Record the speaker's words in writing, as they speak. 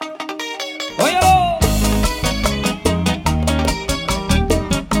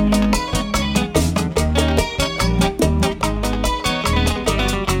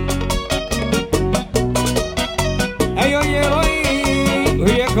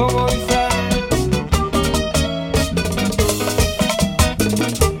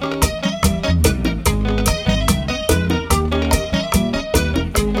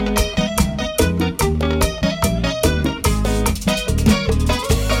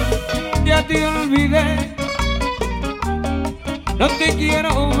te olvidé, no te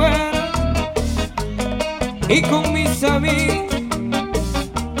quiero ver. Y con mis amigos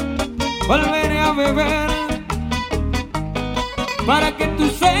volveré a beber, para que tú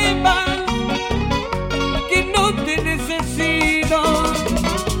sepas que no te necesito.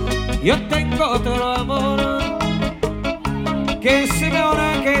 Yo tengo otro amor que es mejor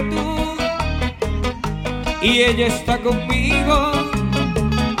que tú, y ella está conmigo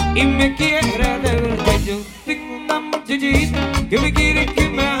y me quiere de verdad. Yo tengo una muchachita que me quiere, que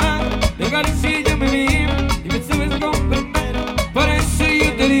me ama, me acaricia, me mima y me sabes comprender. Por eso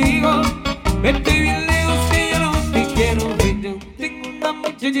yo te digo, vete bien lejos que yo no te quiero ver. Yo tengo una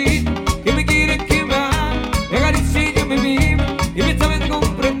muchachita que me quiere, que me ama, me acaricia, me mima y me sabes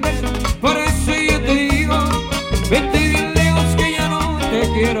comprender. Por eso yo te digo, vete bien lejos que yo no te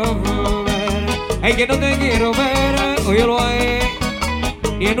quiero ver. Ay, que no te quiero ver, óyelo ahí.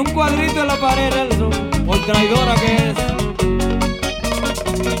 Y en un cuadrito en la pared, Nelson, por traidora que es.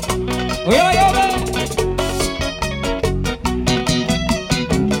 Óyelo, óyelo.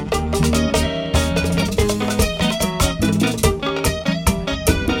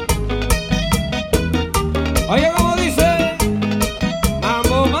 Oye, como dice,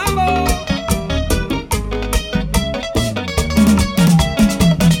 mambo, mambo.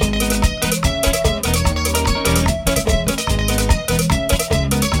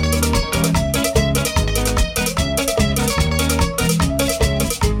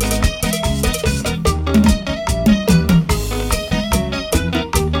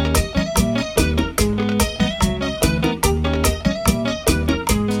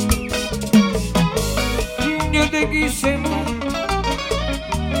 Yo te quise mucho,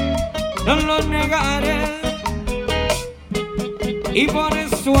 no lo negaré, y por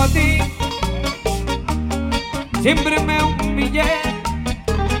eso a ti siempre me humillé,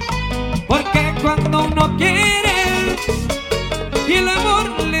 porque cuando uno quiere y el amor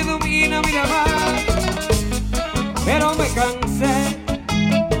le domina, mira más. Pero me cansé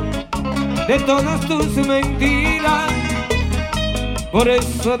de todas tus mentiras, por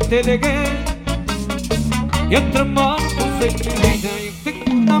eso te dejé y otro amor puse en mi vida. Yo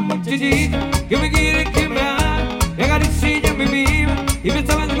tengo una muchachita que me quiere, que me ama, me acaricia, me mima y me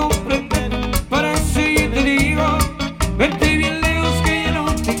sabe comprender. Por eso yo te digo, vete bien lejos que yo no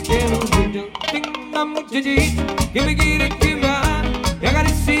te quiero ver. Yo tengo una muchachita que me quiere, que me ama, me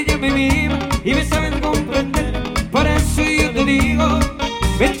acaricia, me mima y me sabe comprender. Por eso yo te digo,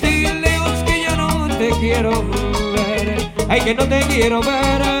 vete bien lejos que yo no te quiero ver. Ay, que no te quiero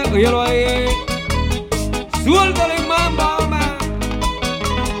ver, óyelo ahí. Suéltale, mambo, man.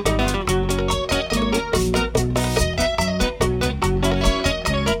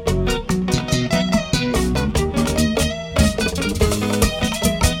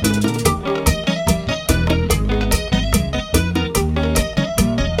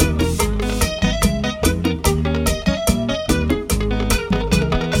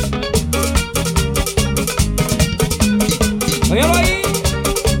 Óyalo ahí.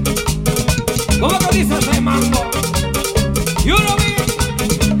 ¿Cómo que dice ese mambo? You know me.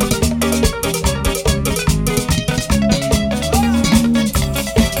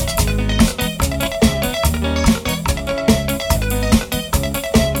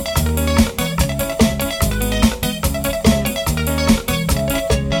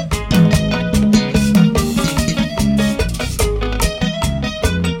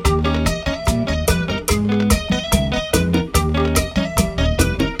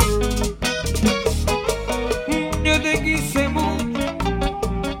 Yo te quise mucho,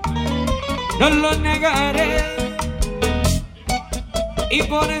 no lo negaré, y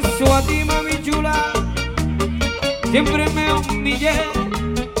por eso a ti, mami chula, siempre me humillé,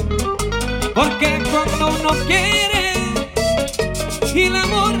 porque cuando uno quiere y el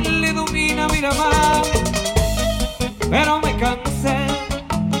amor le domina, mira más. Pero me cansé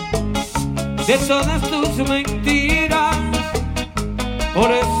de todas tus mentiras,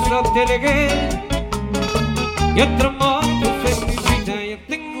 por eso te dejé y otro amor puse en mi vida. Yo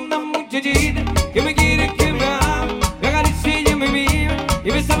tengo una muchachita que me quiere, que me ama, me acaricia, me mima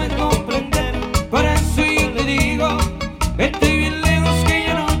y me sabe comprender. Por eso yo te digo, vete bien lejos que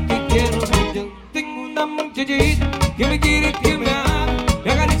yo no te quiero ver. Yo tengo una muchachita que me quiere, que me ama,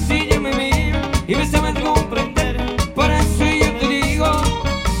 me acaricia, me mima y me sabe comprender. Por eso yo te digo,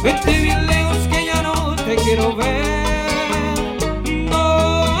 vete bien lejos que yo no te quiero ver.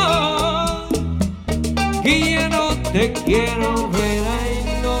 No, que yo no te quiero ver.